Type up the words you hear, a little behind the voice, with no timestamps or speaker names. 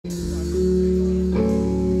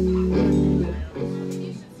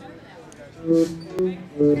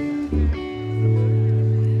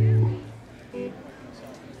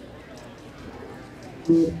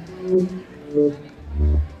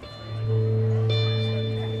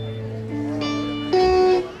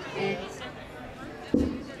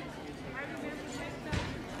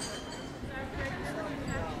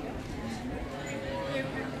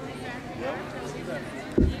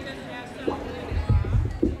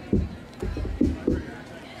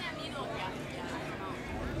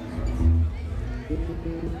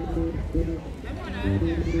All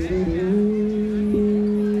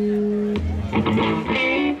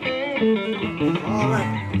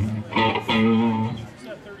right.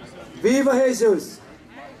 Viva Jesus.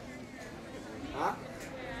 Huh?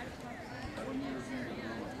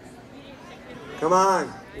 Come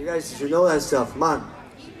on. You guys should know that stuff. Come on.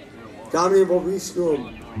 Domini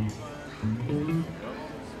Vobiscum.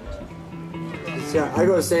 Yeah, I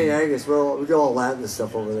go to St. Agnes. Well, we do all Latin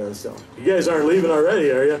stuff over there, so. You guys aren't leaving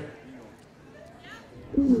already, are you?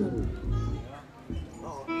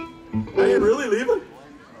 Are you really leaving?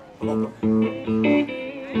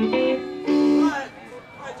 Hi.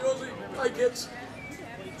 Hi, Josie. Hi, kids.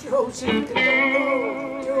 Josie,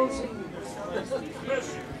 Josie. I'm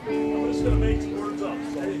just going to make some words up.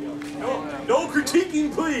 There you go. No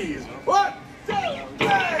critiquing, please. What?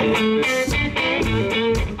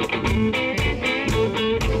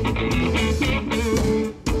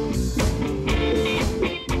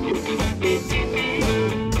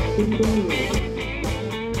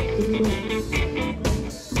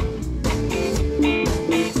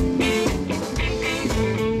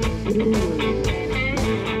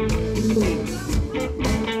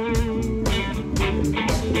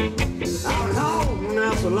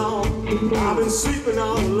 I've been sleeping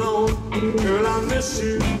all alone, girl, I miss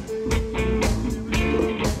you.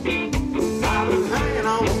 I've been hanging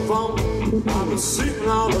on the phone, I've been sleeping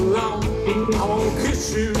all alone, I wanna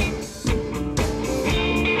kiss you.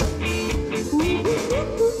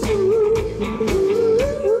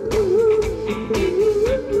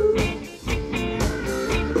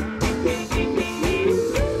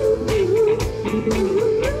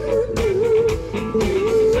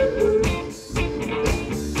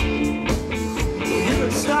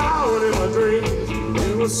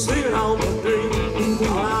 Sleeping on my dream,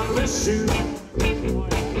 oh, I miss you.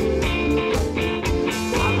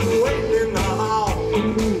 I've been waiting in the hall,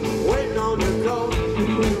 waiting on your call to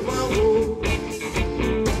my room.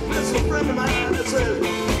 There's a friend of mine that says,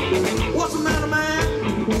 what's the matter, man?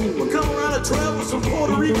 We're coming around at 12 with some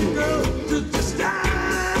Puerto Rican girl just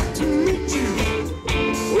died to meet you.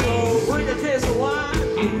 We're gonna bring a case of wine.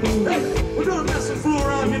 Hey, we're gonna mess and fool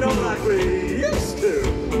around, you know, like we used to.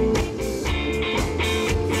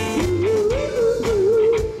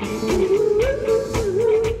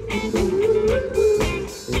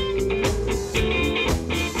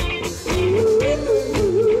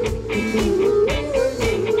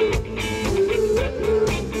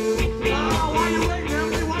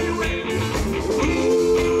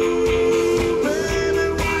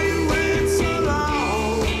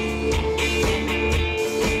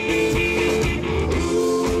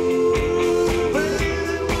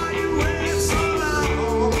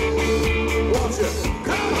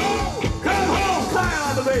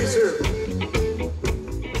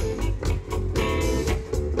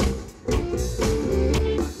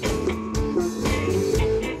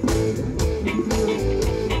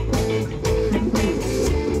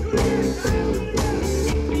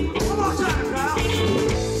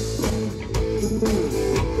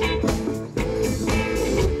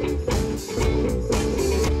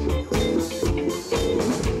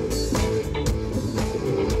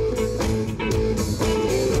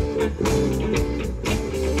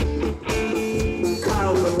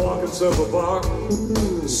 Up a bar,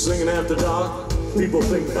 singing after dark. People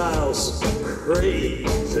think Kyle's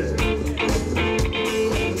crazy.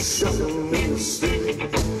 Shuffling in the street,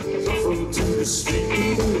 shuffling to the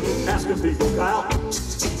street, asking people, Kyle,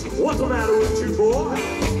 what's the matter with you, boy?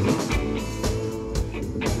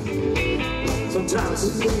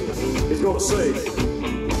 Sometimes he's gonna say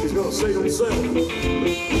to himself,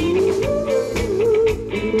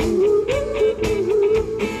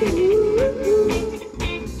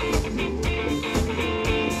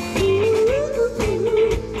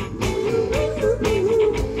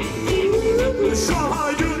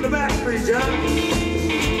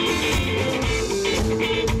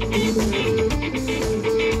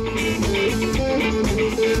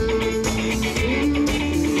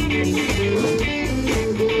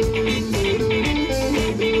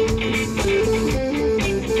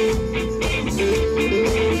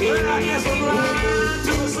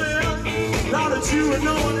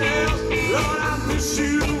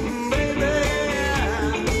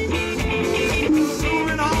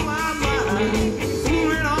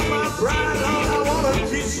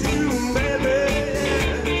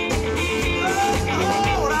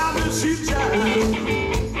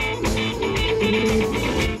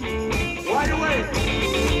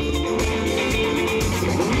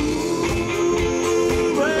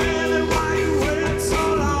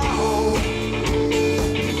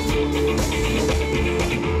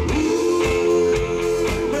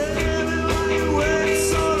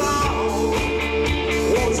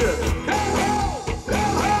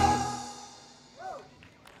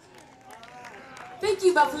 Thank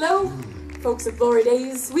you, Buffalo, folks of Glory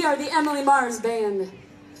Days. We are the Emily Mars Band,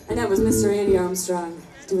 and that was Mr. Andy Armstrong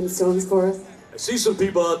doing Stones for us. I see some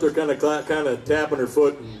people out there kind of tapping their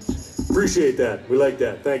foot, and appreciate that. We like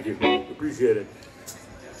that. Thank you. Appreciate it.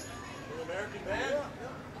 American Band.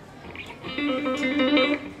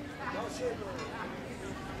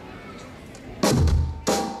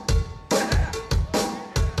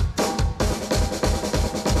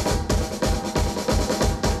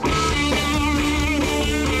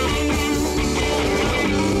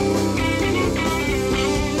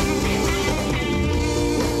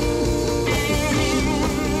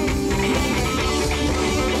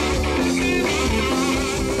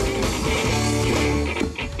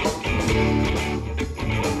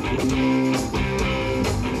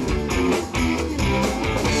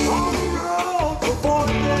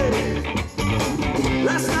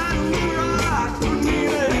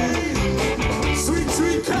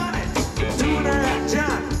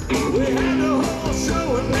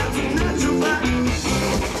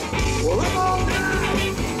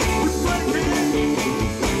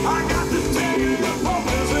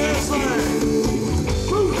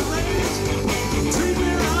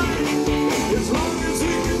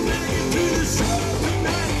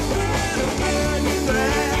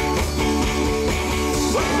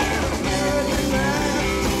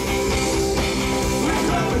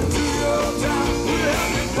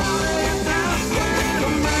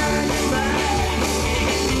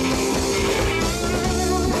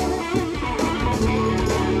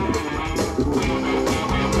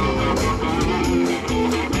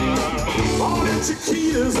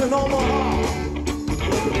 Chiquitas in Omaha,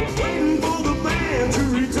 waiting for the band to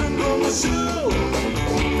return from the show.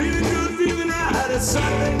 Feeling good, feeling right, it's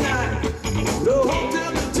Saturday night. The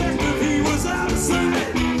hotel detective, he was out of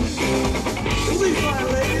sight. These fine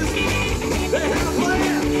ladies, they had a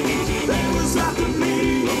plan. They was after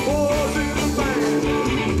me, the boys in the band.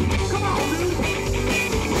 Come on, dude,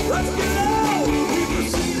 let's get out. We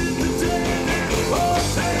proceeded to take that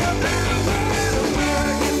hotel down there,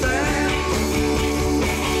 American Band.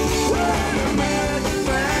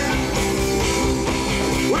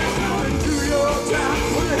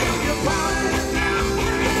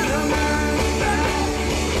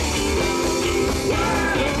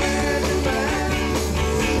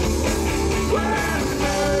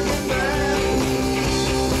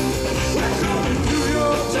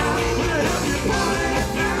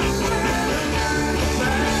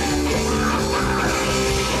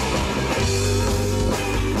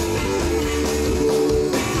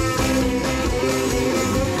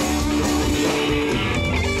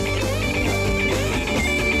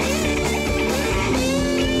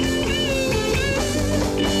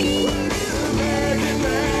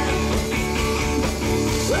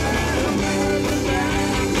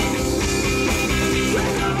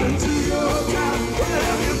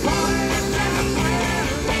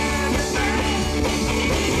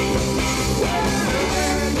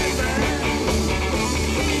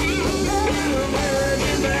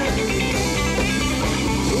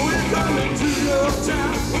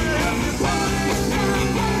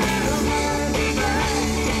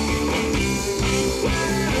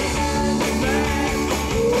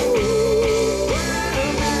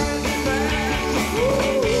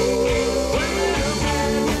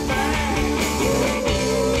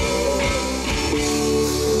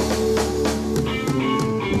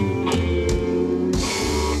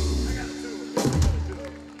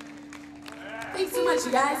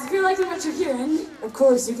 Of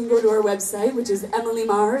course, you can go to our website, which is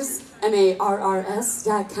EmilyMars,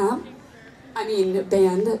 MARRS.com. I mean,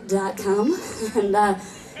 band.com. And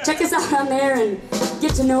check us out on there and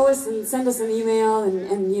get to know us and send us an email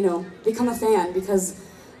and you know, become a fan, because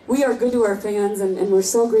we are good to our fans and we're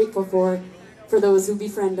so grateful for those who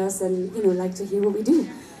befriend us and, you know, like to hear what we do.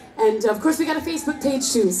 And of course, we got a Facebook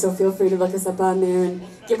page too, so feel free to look us up on there and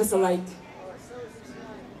give us a like.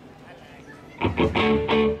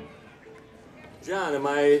 John,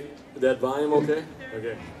 that volume okay?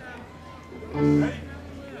 Okay. Ready?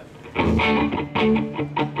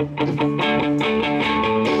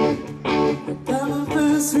 Got my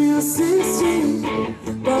first real 16,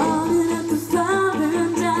 bought it at the Five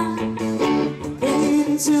and Dime, paid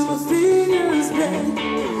until my fingers bled.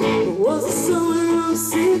 It was the summer of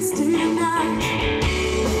 '69.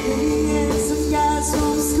 Me and some guys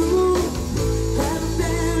from school had a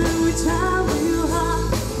band and we tried real hard.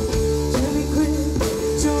 Jimmy quit,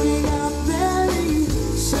 Jody got married.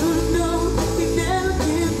 Should've known we never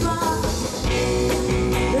get far.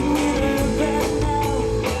 Then we look back now.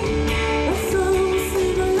 That song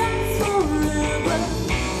seemed to last forever.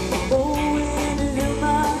 Oh, when it held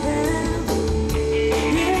my hand,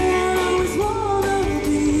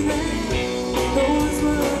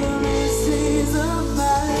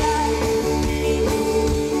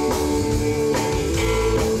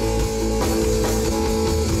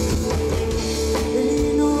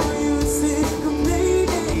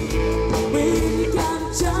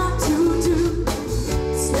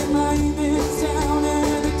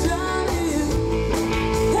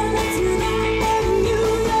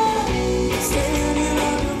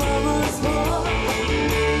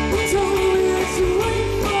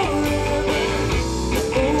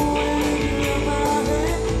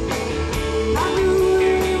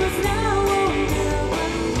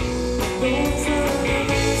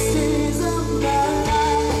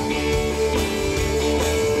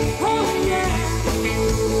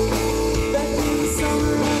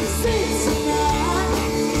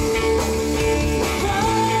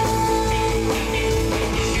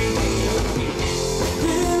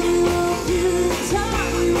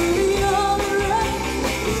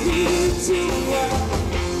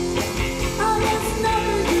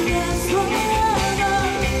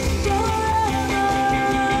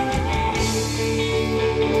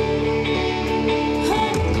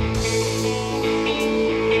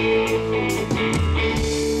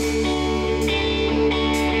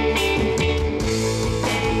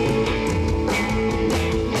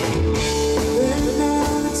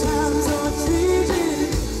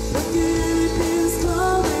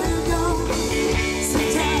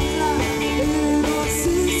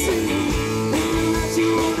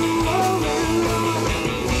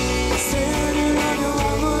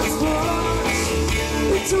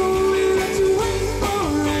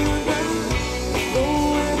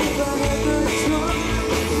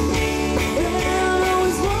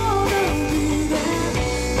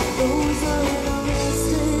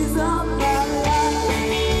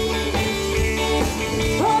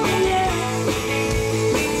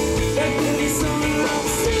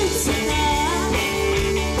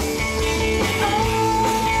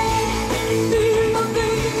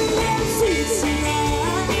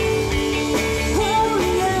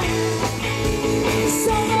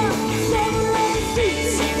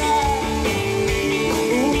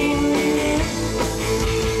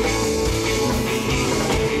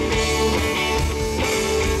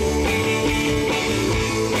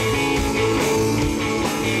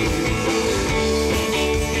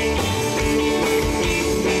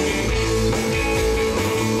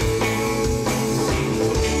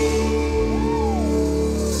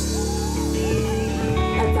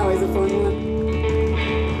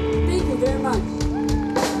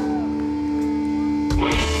 Oh,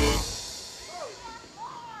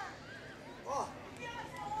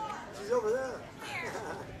 she's over there.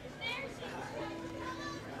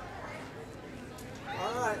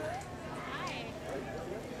 All right.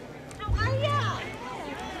 How are ya?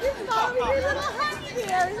 You found me your little honey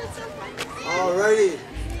there. Isn't it so funny? All righty.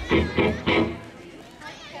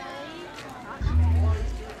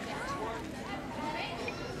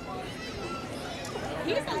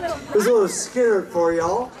 He's a little There's a little Skinner for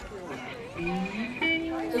y'all.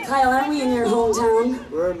 Hey Kyle, aren't we in your hometown?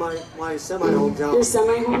 We're in my semi-hometown. Your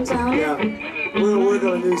semi-hometown? Yeah. We're gonna work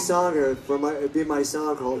on a new song here. It'd be my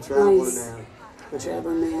song called Traveling Nice. Man.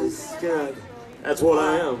 Trevor, man. It's good. That's what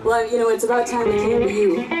I am. Well, you know, it's about time we came to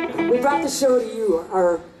you. We brought the show to you,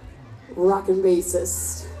 our rockin'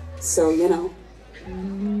 bassist. So, you know,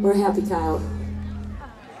 we're happy, Kyle.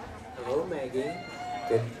 Hello, Maggie.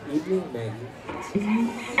 Good evening, Maggie.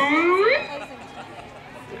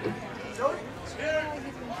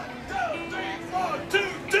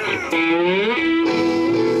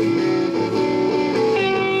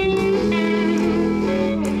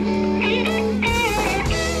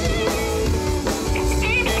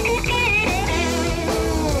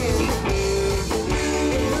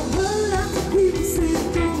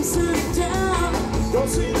 Don't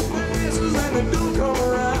see the faces and they don't come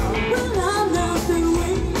around. Well, I'm not the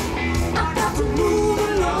way. I got to move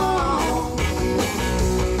along.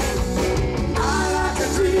 I like to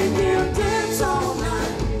drink and dance all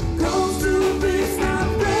night. Close to a place not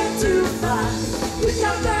afraid to fight. We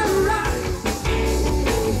got that right.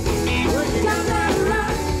 We got that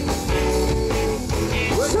right.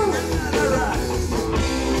 Well, you got that right.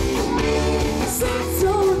 Since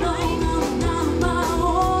so long, I'm not my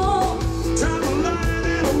own. Traveling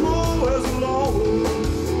anymore as alone.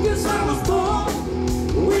 Yes, I was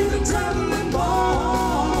born With a traveling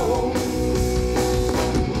ball.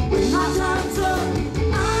 when my time's up.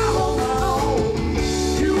 I hold my own.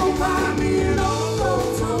 You won't find me in old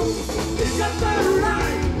photos. You got that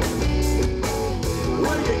right.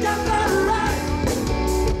 Well, you got that right.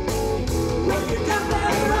 Well, you got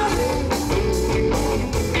that right.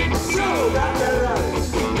 Sure got that right.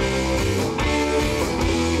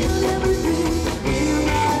 Everything in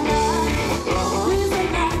my life is a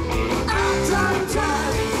lie. I'm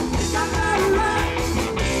trying. You got that right.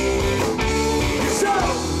 Sure.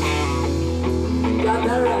 Got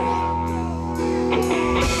that right.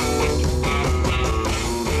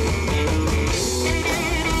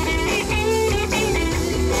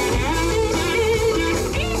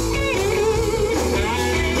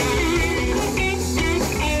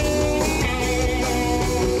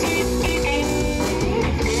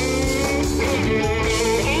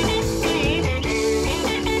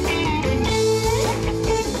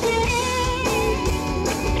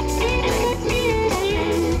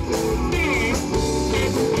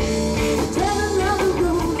 Driving down the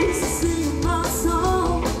road, just singing my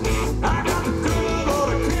song. I got the good or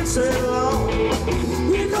the can't say long.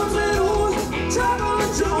 Here comes that old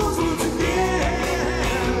Traveling Jones once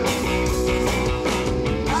again.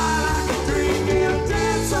 I like to drink and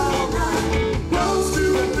dance all night. close to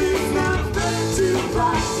a big not afraid to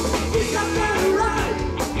fight. You got that right.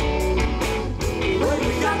 Well,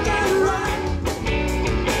 you got that right.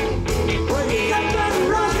 Well, you got that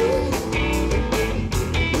right.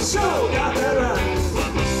 Sure got that right.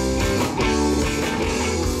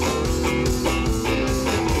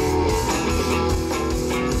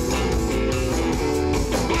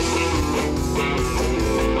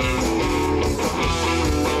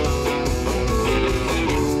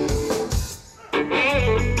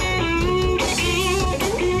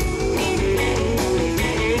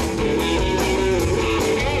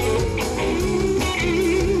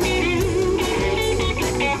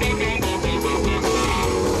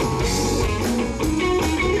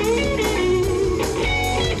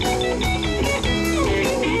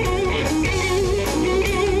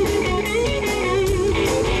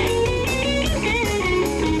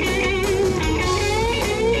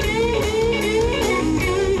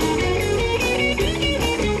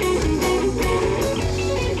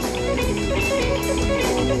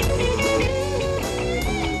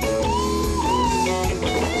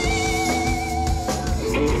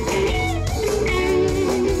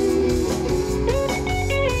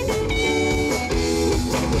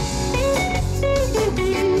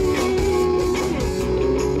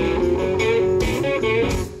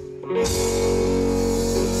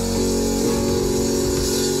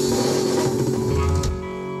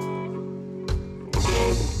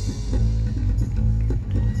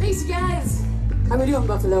 Thanks, you guys. How we doing,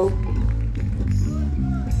 Buffalo?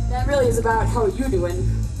 That really is about how you doing.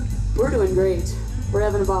 We're doing great. We're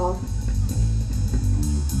having a ball.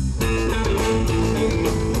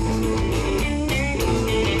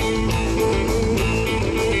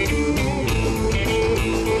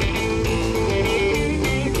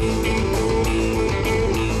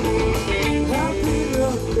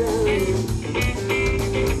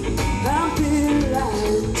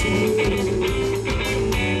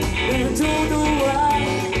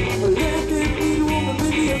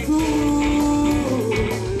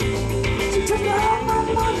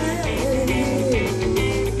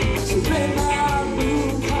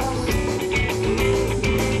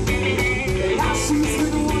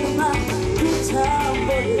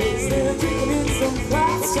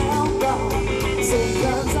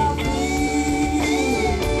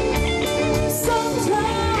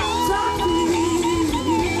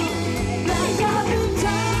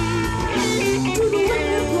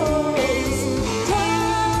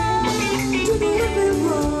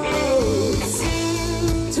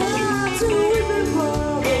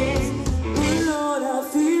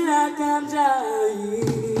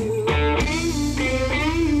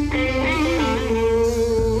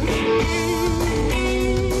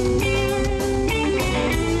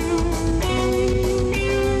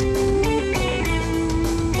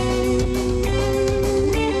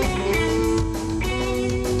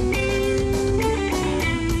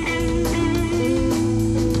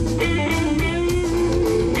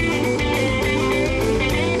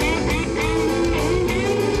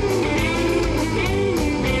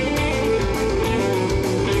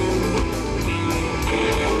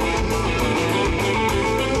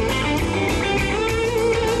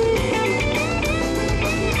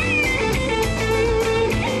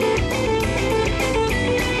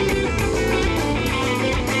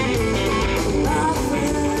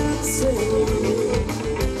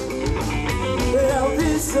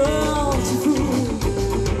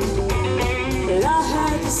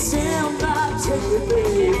 stand by, take it,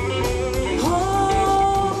 babe.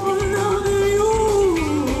 Oh, loving you,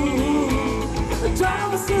 I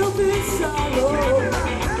drown myself in sorrow.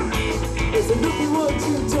 There's a look at what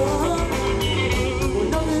you've done. Well,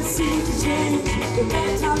 nothing seems to change. The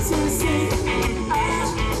bad times seem the same. I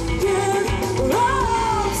can't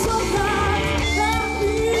run sometimes.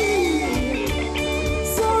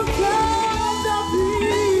 Sometimes I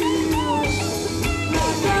feel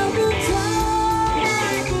like I've been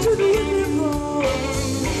tied to the whipping post.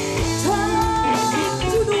 Tied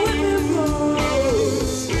to the whipping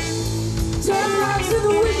post. Tied to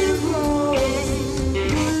the whipping post.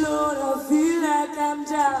 Oh Lord, I feel like I'm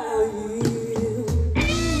dying.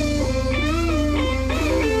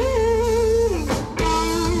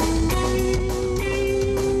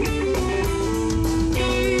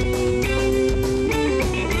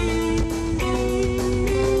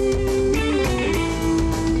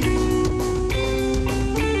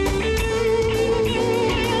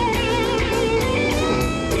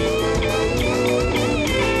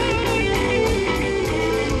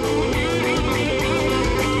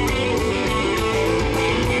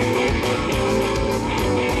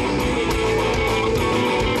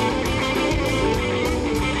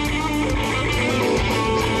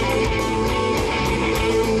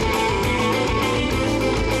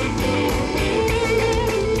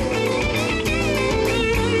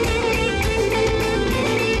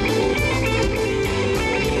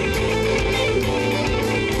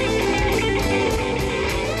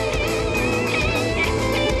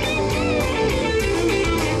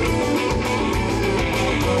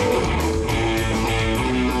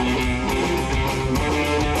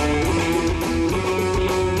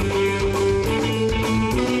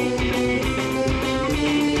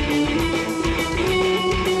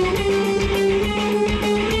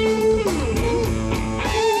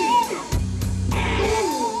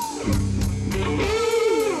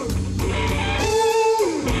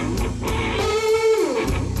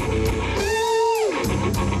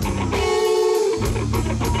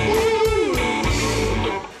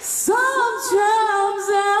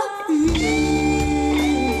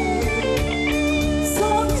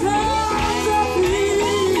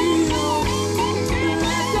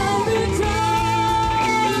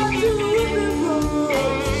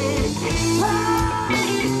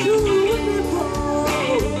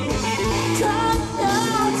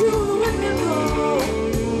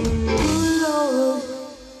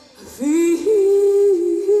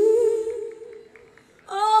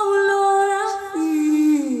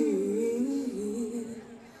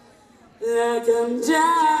 Like I'm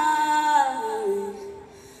dying.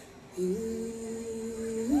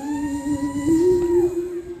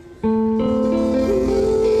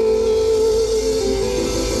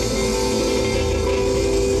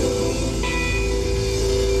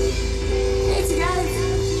 Thanks, guys.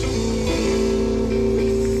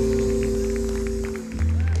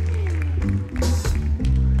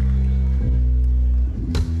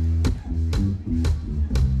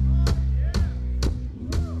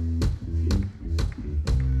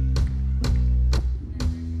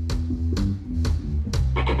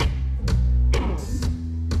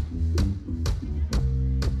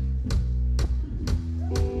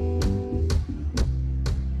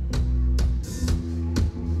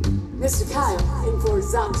 Mr. Kyle in for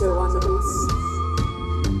Zanto on the boots.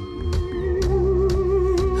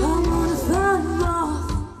 I'm gonna fight them off.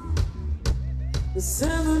 The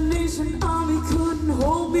Seven Nation Army couldn't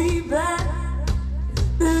hold me back.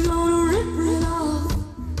 They're gonna rip it off,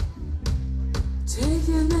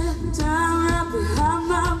 taking that down right behind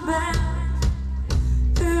my back.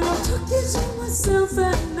 And I took it to myself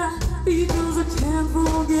at night because I can't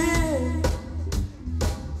forget.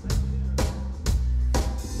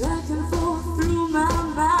 Back and forth through my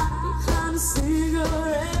mind behind a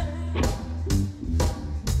cigarette.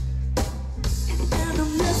 And the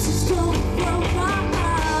message coming from my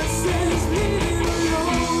eyes says leave it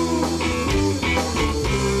alone.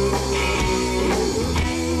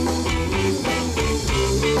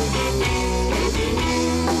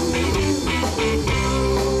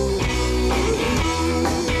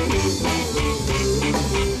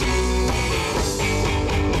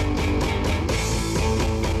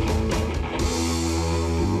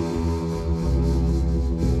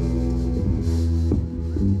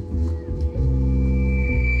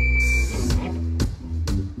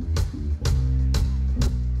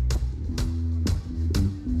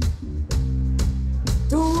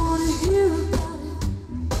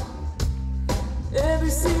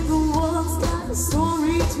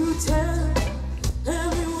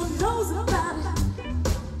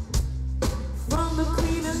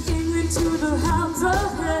 to the hounds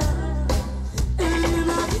of hell.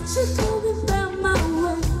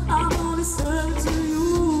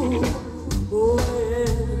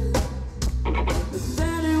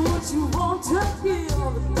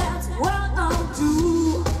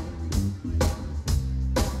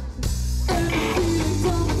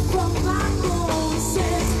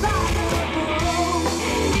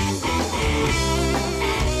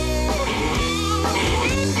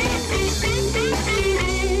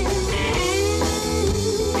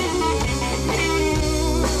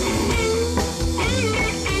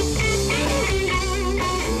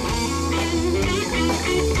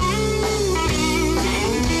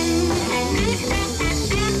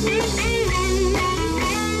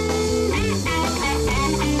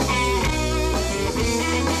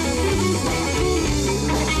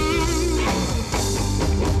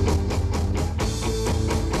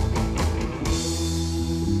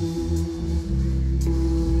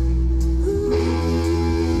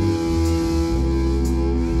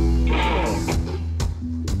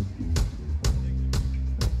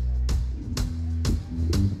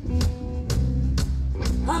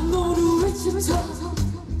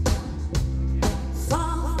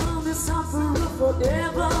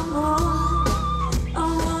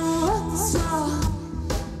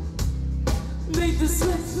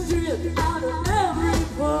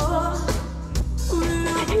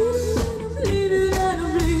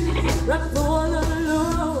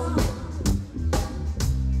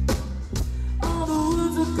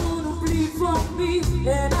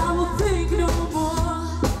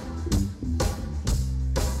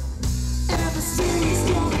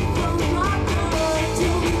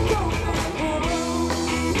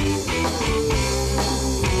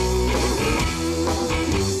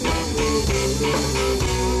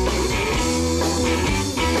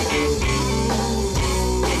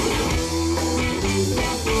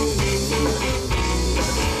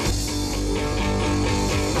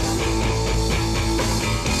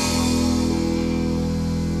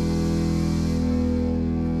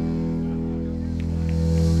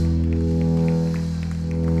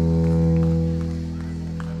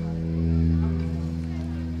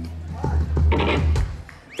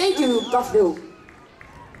 Thank you, Buffalo.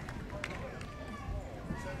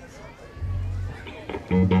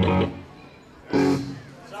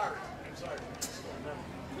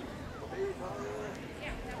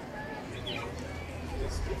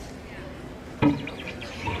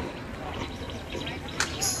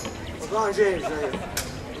 LeBron James right here.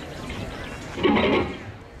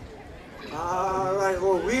 All right, a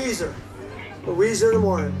little Weezer. A Weezer in the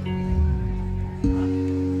morning.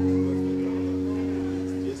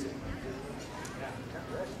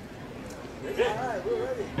 All right, we're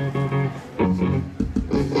ready.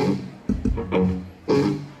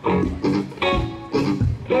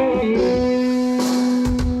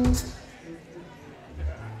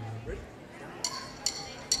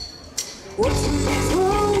 What's with these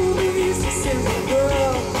movies to send the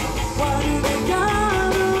girl? Why do they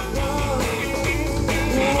gotta run?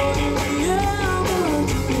 What do we ever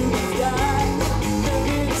do to die? They're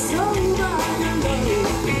getting so by your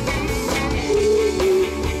love.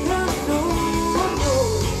 And no one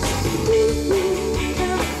knows. And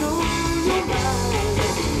know your mind.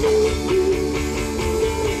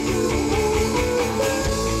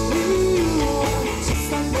 Just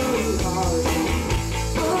like the heart.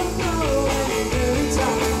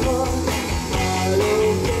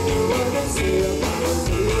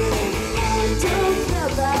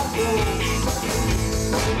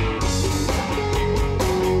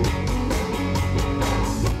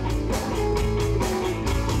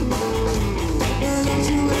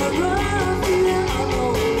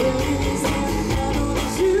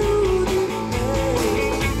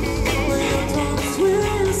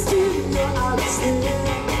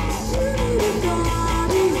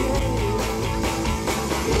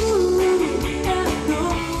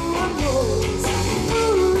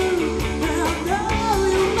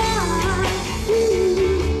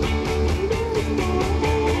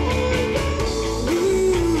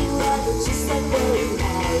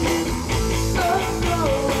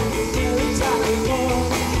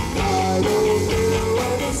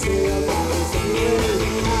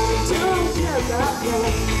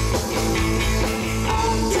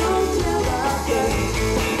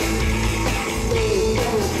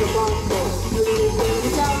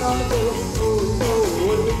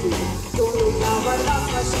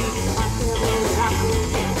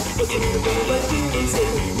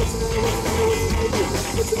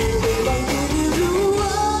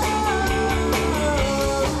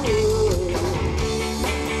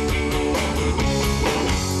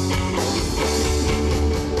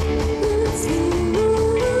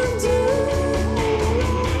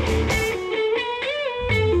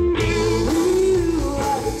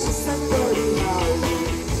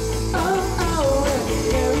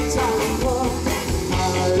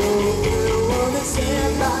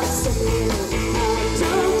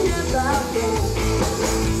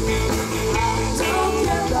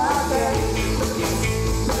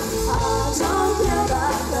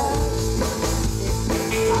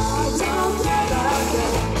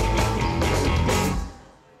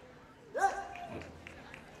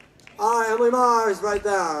 Emily Mars right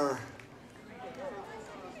there.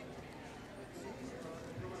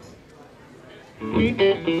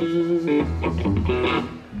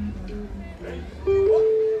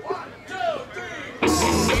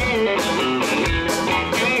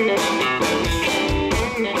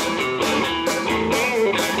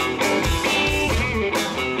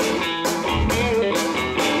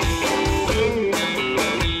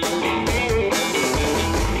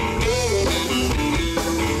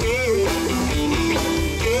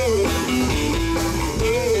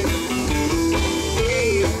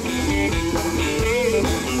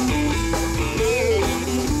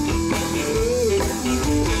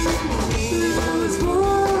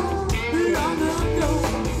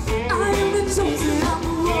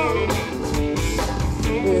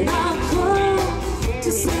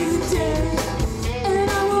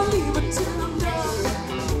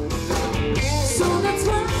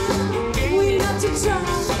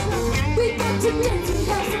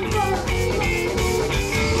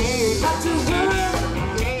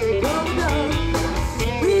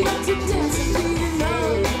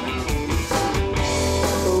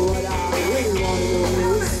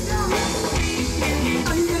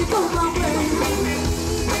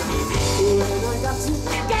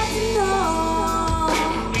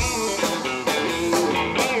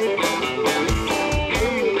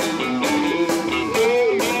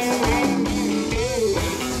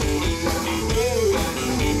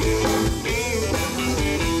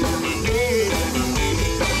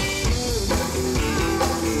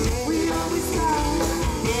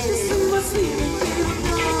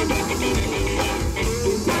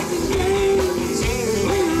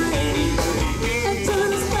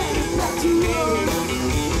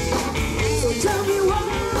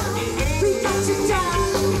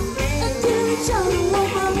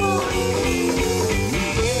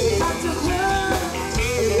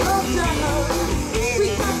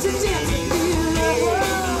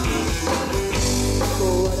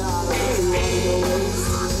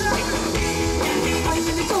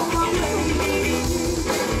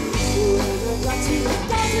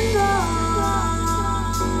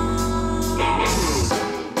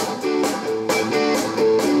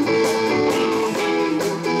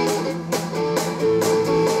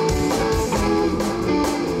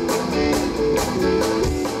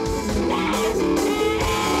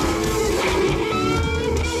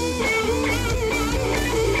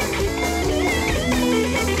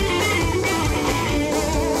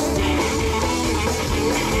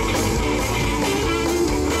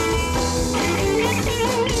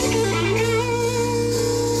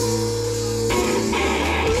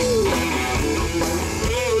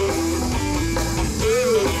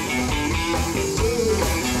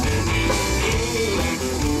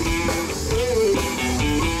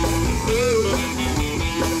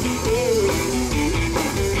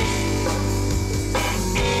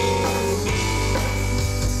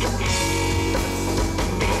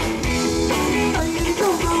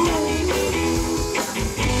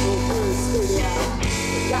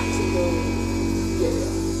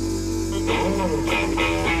 Come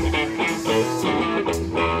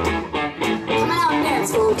on out and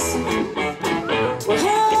dance, folks. Well,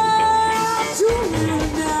 hey, to you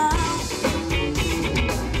now.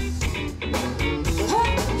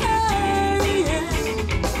 Hey, yeah.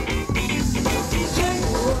 Hey,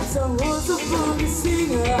 once I was a boogie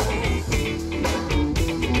singer,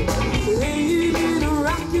 playing in a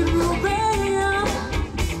rock and roll band.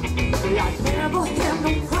 I never had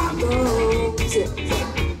no problems,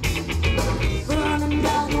 running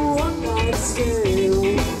down the one-night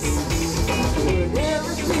stands, with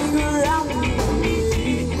everything around me.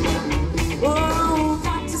 Oh,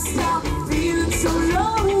 got to stop feeling so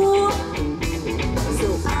low. So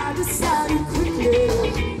I decided quickly,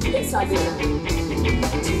 yes I did,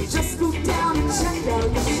 to just go down and check out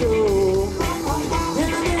the show.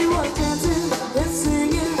 And they were dancing and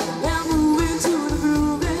singing and moving to the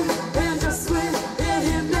groove. And just when it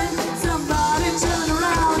hit me, somebody turned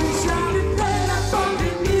around and shouted, play that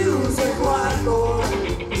funky music, white boy.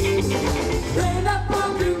 Play that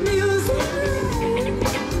funky music.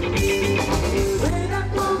 Play that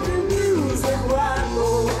funky music, white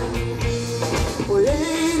boy. Well,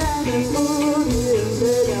 lay down and boogie and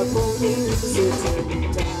play that funky music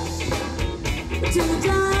till you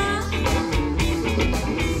die.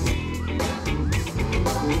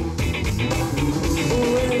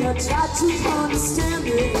 When I tried to understand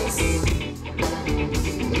this,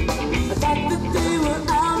 I thought that they were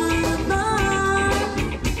out of their mind.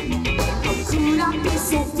 How could I be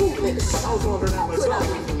so foolish? I was wondering how myself.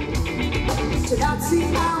 To not see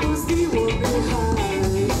I was the one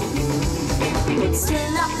behind. But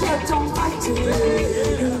still I kept on fighting.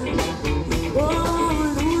 Oh,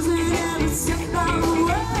 losing every step of the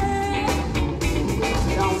way.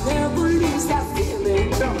 I'll never lose that feeling.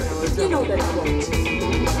 You know that I won't.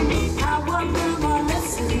 I learned my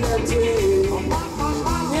lesson that day.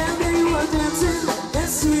 And they were dancing and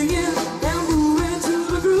singing and moving to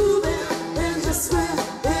the groove. And just when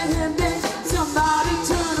it hit me, somebody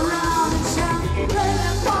turned around and shouted, play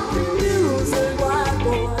that funky music, white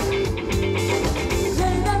boy.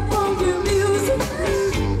 Play that funky music.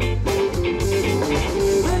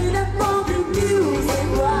 Play that funky music,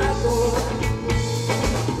 white boy.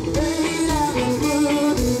 Play that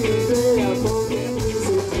boogie, play that funky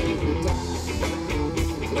music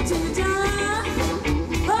till you die.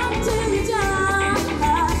 Until you die.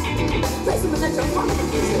 Play some electro funky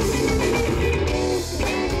music.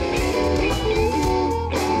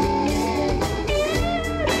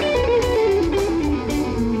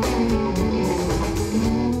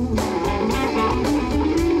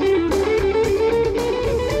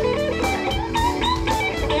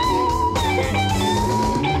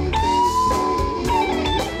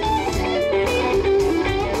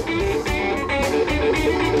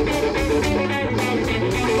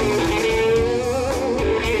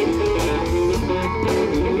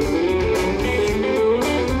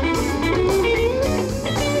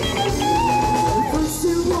 First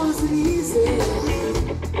it wasn't easy,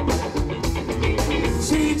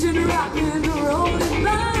 changing, rocking, rolling by.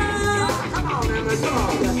 Come on, man, let's go.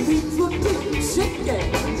 The feet were getting shaky.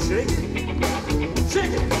 Shake it.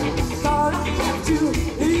 Shake it. Thought I had to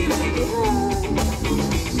leave it behind,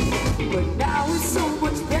 but now it's so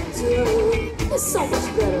much better. It's so much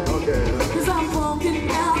better. Okay. 'Cause I'm funkin'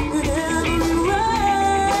 out in every way.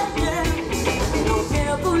 And I'll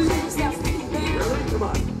never lose that feeling. Come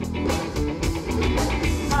on.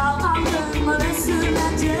 How I learned my lesson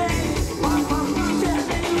that day. Yeah,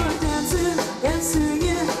 they were dancing and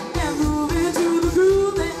singing and moving to the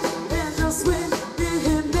groove. And just when it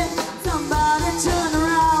hit me, somebody turned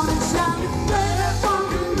around and shouted, play that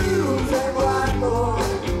funky music, white boy.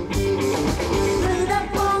 Play that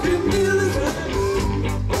funky music.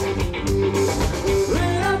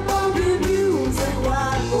 Play that funky music,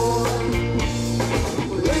 white boy.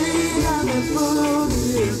 Lay down and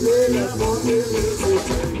boogie and play that funky music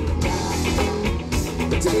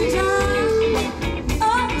till you die.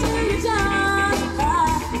 Until you die.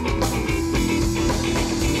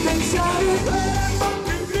 They shouted, play that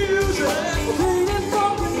funky music. Play that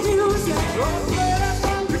funky music. Play that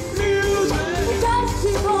funky music. Gotta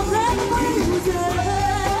keep on playing the music.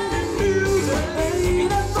 Music. Play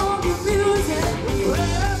that funky music.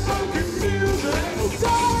 Play that funky music.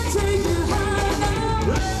 Gonna take you high now.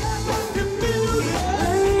 Play that funky music.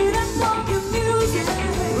 Play that funky music.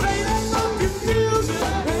 Play that funky music.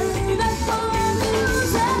 Play that funky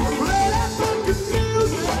music. Play that funky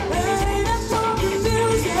music. Play that funky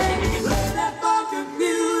music. Play that funky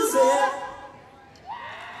music.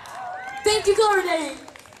 Thank you, Gordon.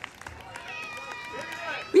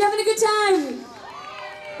 We having a good time.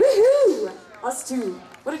 Woohoo! Us too.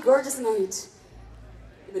 What a gorgeous night.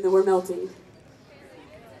 Even though we're melting.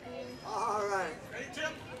 All right. Ready,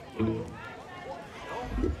 Tim?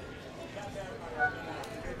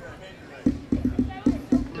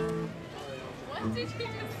 What did you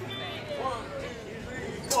just say? 1, 2,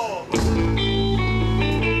 3, 4.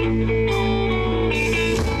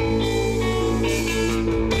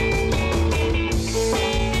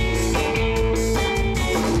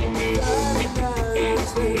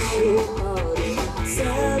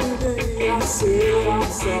 Saturday, I said I'm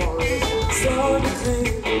sorry. Sunday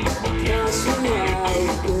came, cash me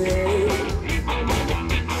out there.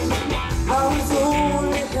 I was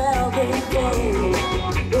only having fun.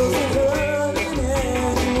 Wasn't hurting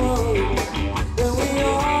anyone. And we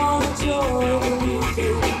all enjoyed the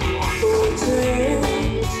weekend for a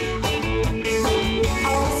change.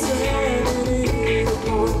 I was standing in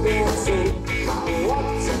upon that set. I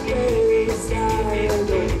walked away beside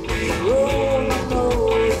her. Oh, no,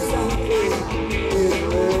 it's something in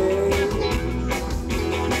rain.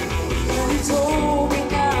 And he told me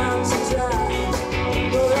not to drive,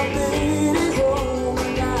 but I made it home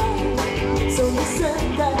alive. So he said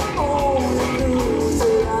that only news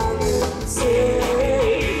that I could say.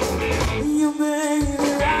 You made it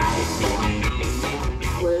right.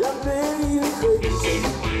 Well, I made it crazy.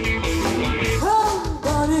 Oh,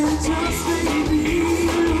 but it just made me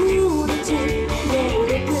lunatic. You're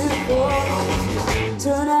looking for.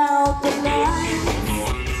 Turn out the lights.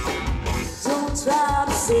 Don't try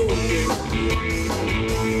to save me.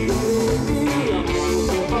 Leave me alone.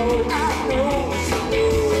 All I know is you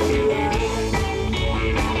made it right.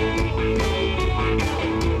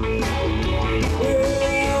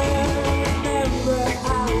 Remember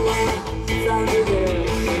how I found you there,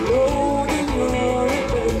 alone in your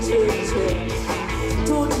adventure chair.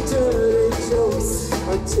 Told you dirty jokes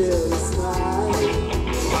until it's night.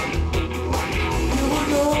 You were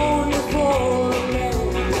lonely for a man.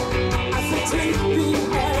 I said take me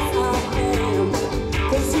as I am,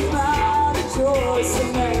 'cause you found a choice of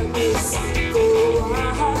madness for a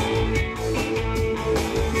while.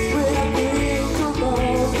 When I think of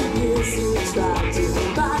all the years you tried to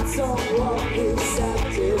find someone who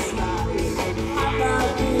satisfied me, I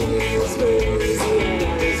might be as crazy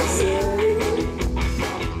as you say.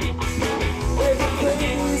 Every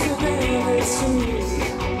crazy thing is true.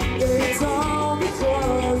 It's all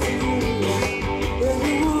because of you. And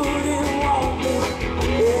you wouldn't want me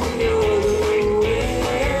any other way.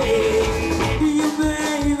 You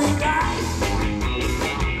made me right.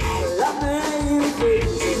 I made it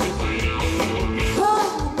crazy. Oh,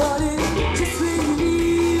 but it just made me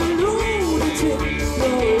a lunatic.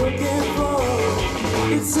 You're looking for.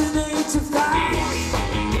 It's too late to fight.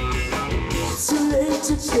 It's too late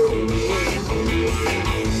to change.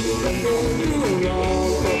 You made me wrong,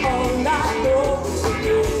 but all I know is you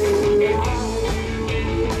made me right.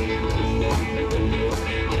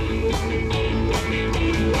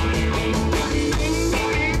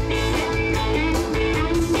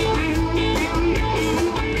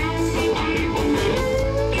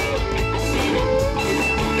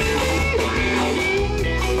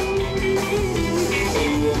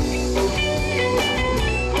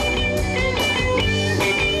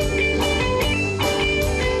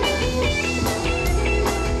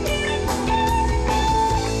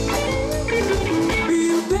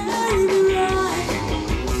 You made me right,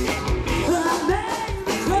 but I made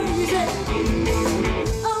me crazy.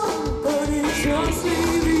 Oh, but it just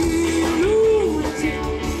made me a lunatic.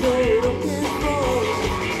 You're looking for.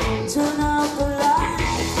 Turn out the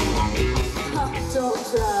lights. Don't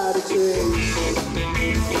try to change.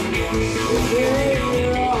 You made me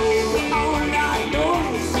wrong, but all I know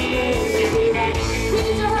is you made me right. We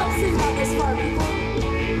need your help sing out this part, people.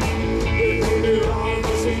 You made me wrong,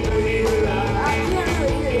 but you made me right. I can't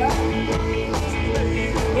really hear ya.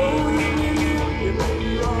 Oh, you made me wrong, you made me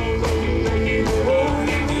wrong, but you made me right. Oh,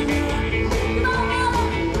 you made me right. Come on,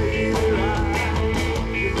 you made me right.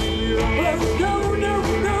 You made me wrong. Oh, no, no,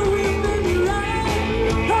 no, you made me right.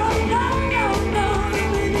 Oh, no, no, no, you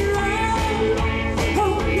made me right.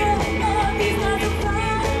 Oh, yeah, yeah, these guys are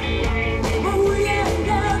fine. Oh, yeah,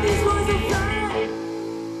 yeah, these boys are fine.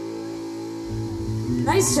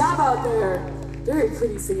 Nice job out there. Very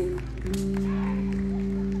pretty singing.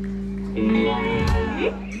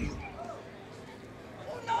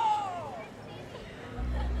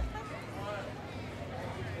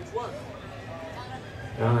 Which one?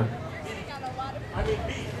 John. I mean B.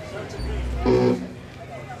 Starts with B.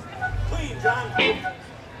 Clean, John.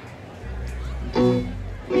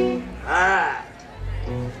 Alright.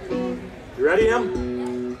 You ready, Em?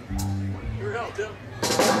 Your help, Tim.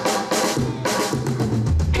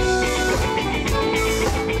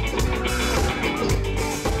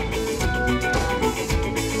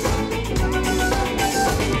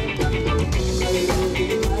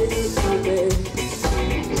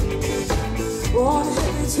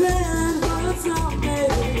 train hurts on me.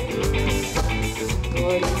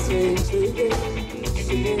 What a strange weekend,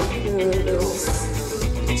 she made me nervous.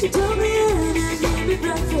 She took me in and gave me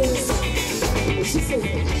breakfast. And she said,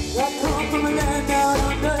 I come from a land down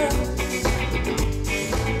under.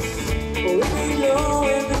 Oh, it ain't low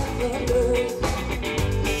in the thunder.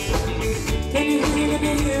 Can you hear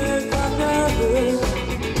it thunder?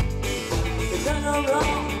 There's no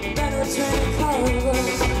wrong, better train cover.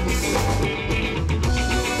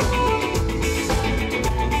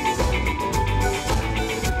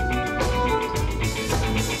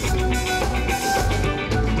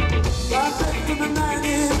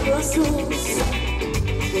 Brussels,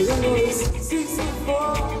 well, it was 64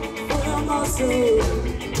 for the muscle.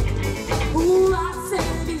 Ooh, I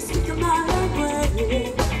said he's speaking my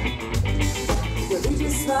language. Well, he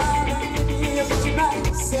just smiled and gave me a Vegemite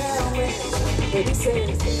might sandwich. But he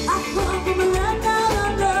says, I come from a land down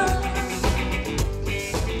under.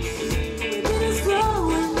 It is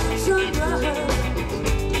flowing much under.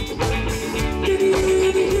 Did you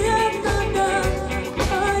hear thunder?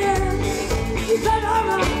 Oh yeah, you better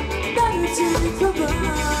run. Take cover, yeah.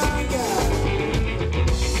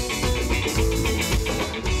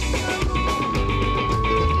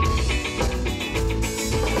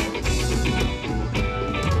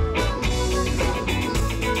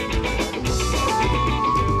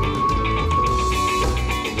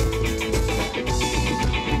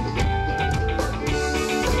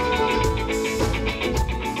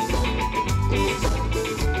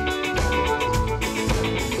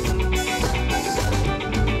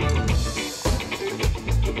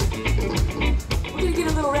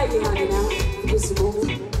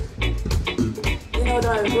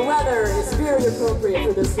 The weather is very appropriate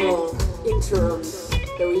for this little interim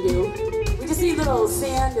that we do. We just need a little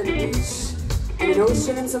sand and a beach and an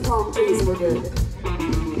ocean and some palm trees and we're good.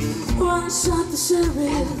 Well, I shot the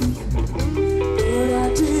sheriff, but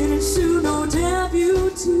I didn't shoot no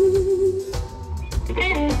deputy.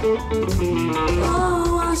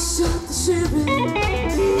 Oh, I shot the sheriff,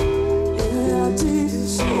 but I didn't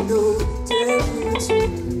shoot no deputy.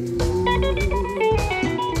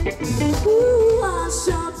 Ooh, I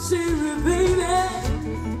shot the sheriff, baby,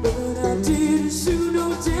 but I didn't shoot no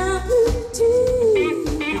deputy.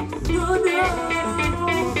 Oh no,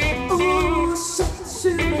 oh, I shot the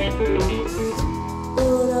sheriff,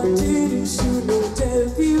 but I didn't shoot no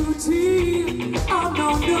deputy. Oh no,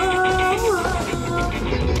 no.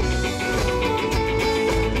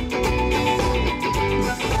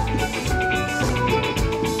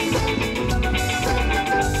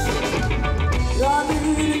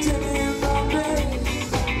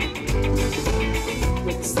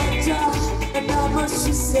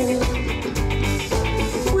 She said,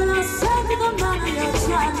 when I said to the man, you're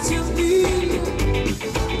trying to me,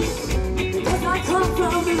 because I come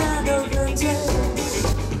from the land of the dead.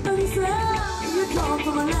 And he said, you come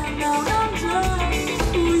from a land down under.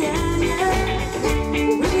 Ooh, yeah, yeah.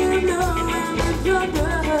 When you know I'm in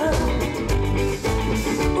thunder.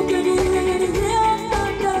 Oh, can you hear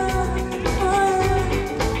thunder? Oh,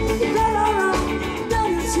 yeah. You better run,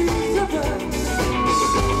 better take cover.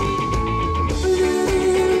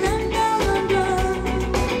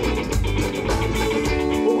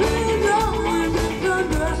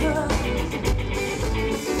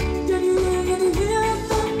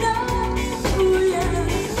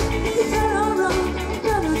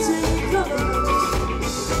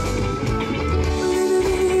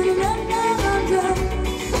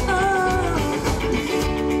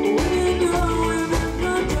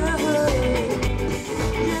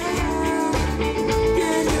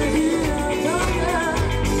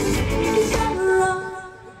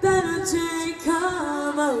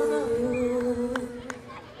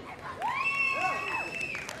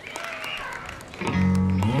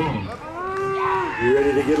 You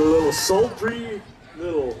ready to get a little sultry?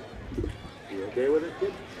 You okay with it,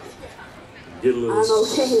 kid? Get a little. I'm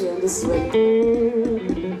okay, I'm just like.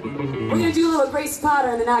 We're gonna do a little Grace Potter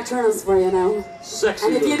and the Nocturnals for you now. Sexy.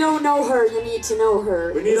 And if you don't know her, you need to know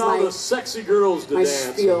her. We need all the sexy girls to my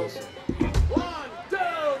dance. Spiel. 1, 2,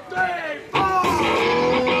 3, 4.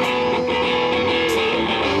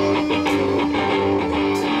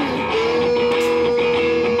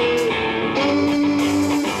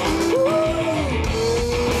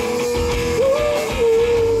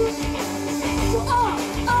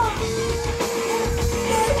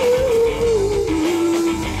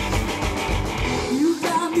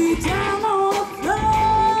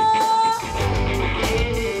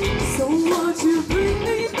 So won't you bring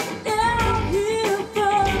me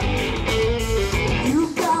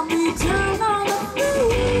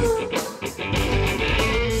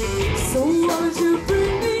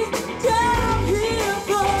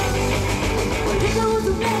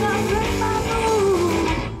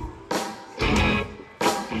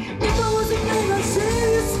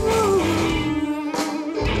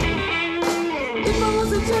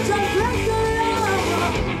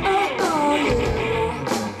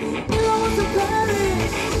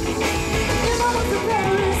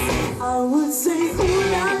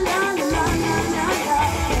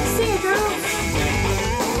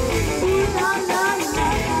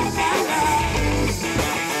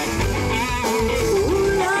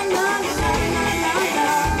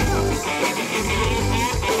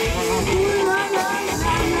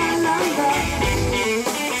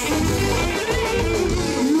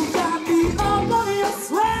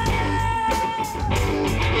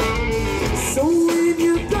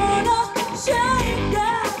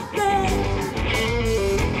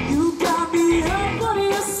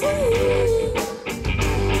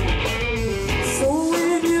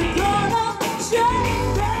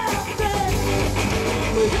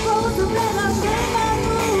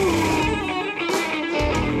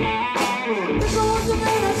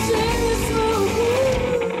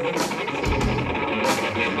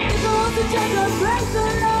like a break the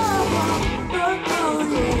law. Oh,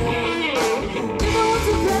 yeah. If I was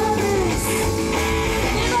in Paris,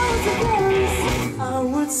 if I was in Paris, I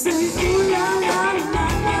would say, ooh la la la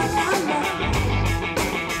la la la.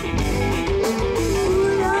 Ooh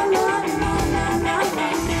la la la la la la.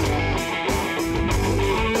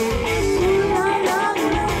 Ooh la la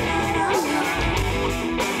la la la la.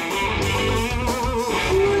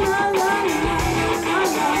 Ooh la la la la la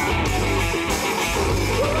la.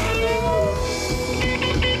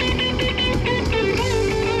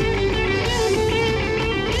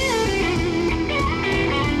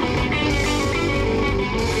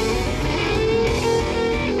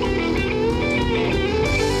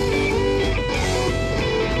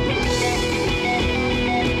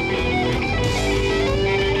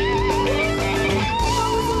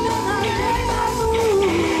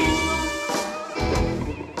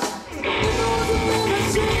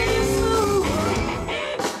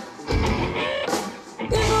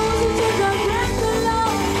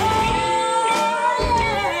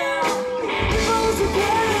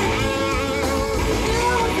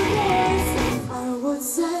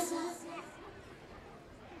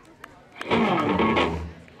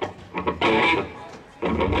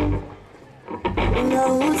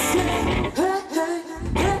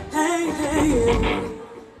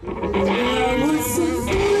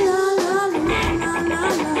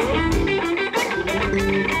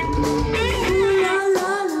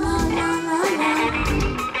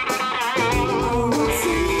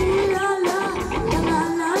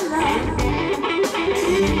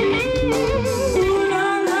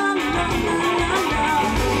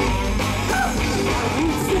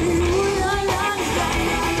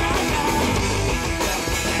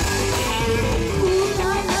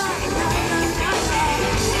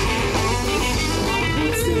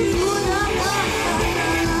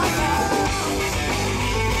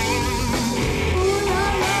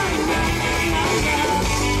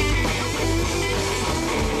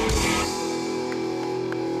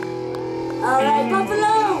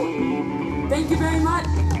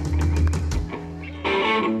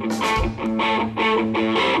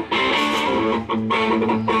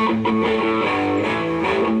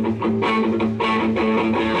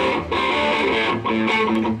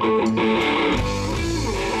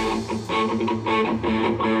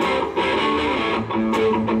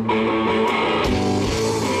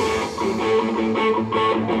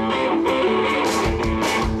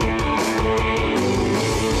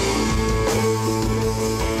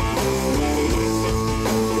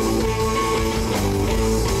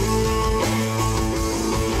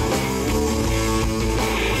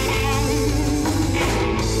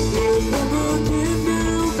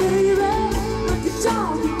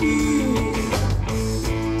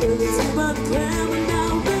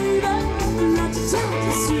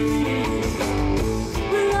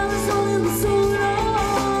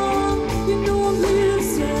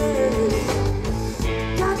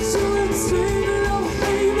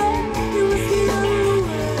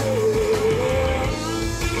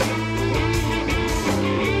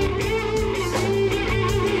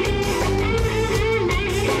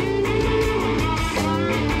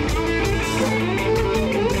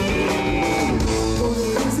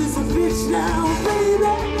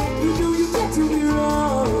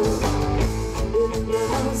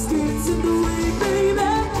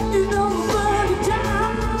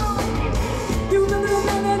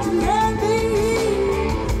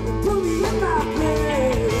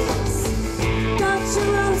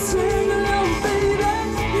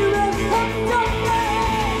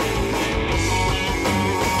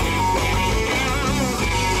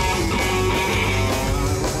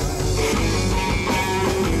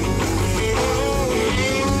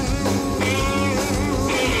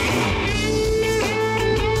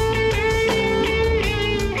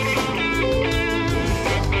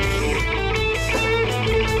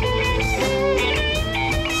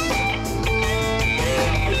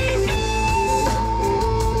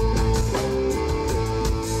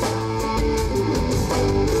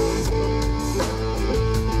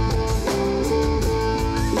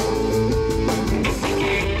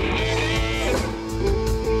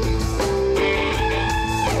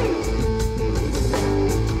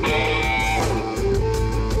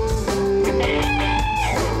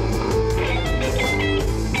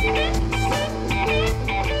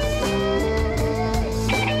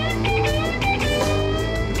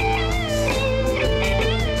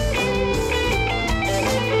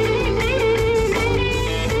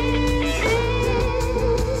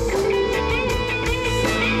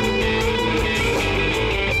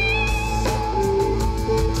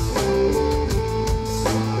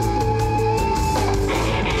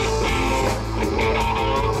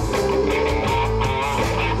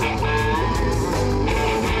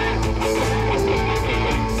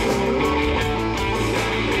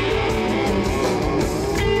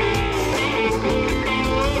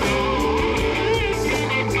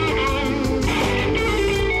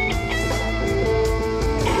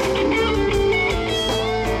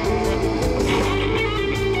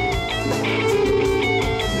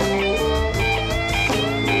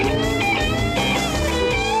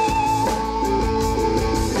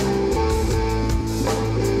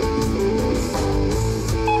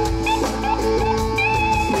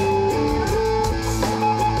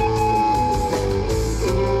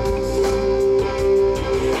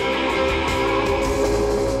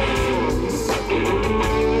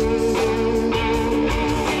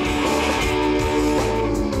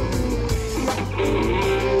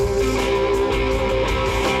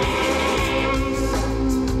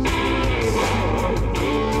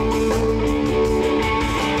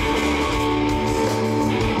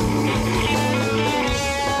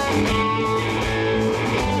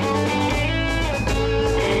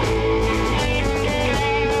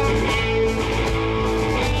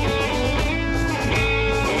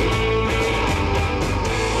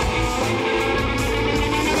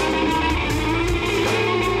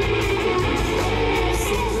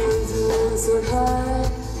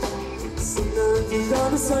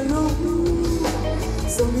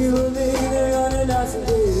 were leaving on a nice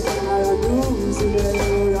day. I knew you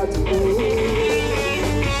never got to go.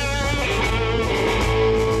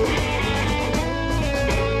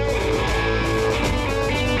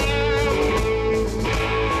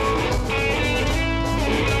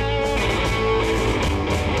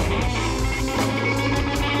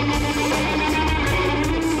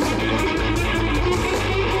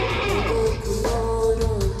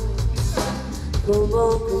 Come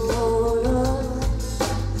on, come on,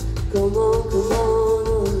 come on, come on, come on,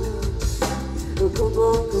 come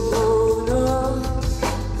on, come on,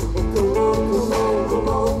 come on, come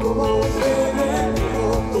on, come on, baby, come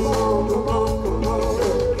on, come on, come on, come on,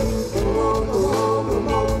 come on, come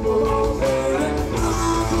on, come on, baby,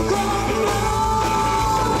 come on,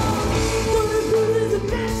 don't you do this a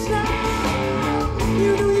bitch now?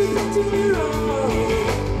 You know you got to be wrong.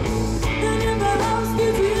 And if my house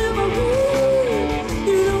gets in my room.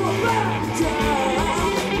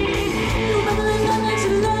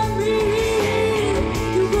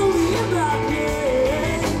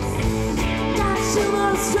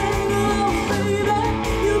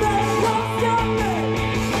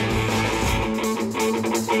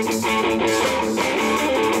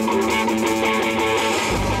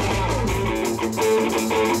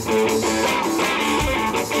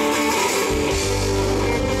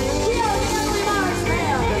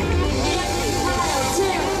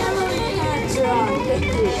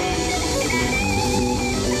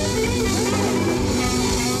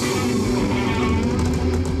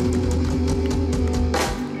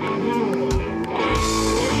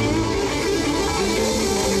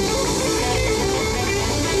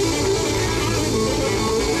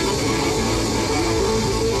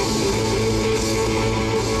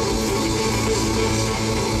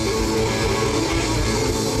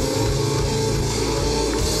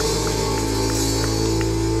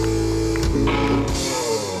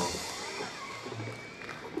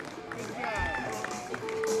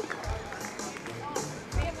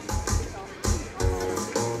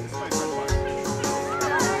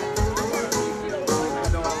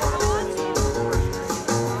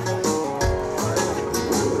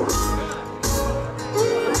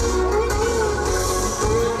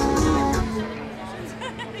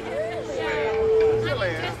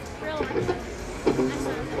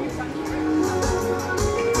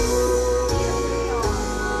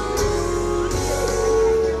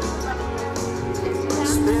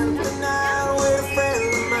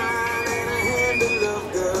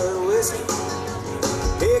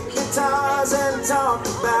 And talk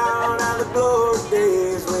about how the glory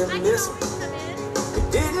days we're missing. It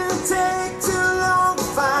didn't take too long to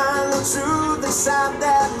find the truth inside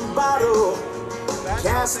that bottle.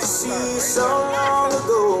 Cast the sea so long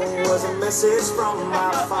ago was a message from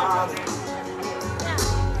my father.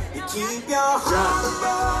 You keep your heart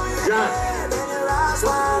above your head and your eyes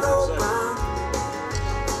wide open,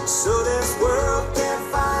 so this world can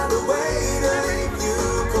find a way to leave you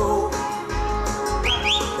cold.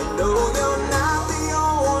 And know you're not the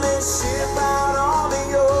only ship out on the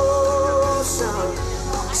ocean.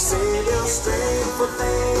 Save your strength for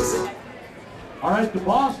things that... All right, the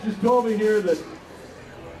boss just told me here that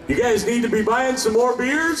you guys need to be buying some more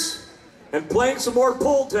beers and playing some more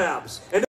pull tabs. And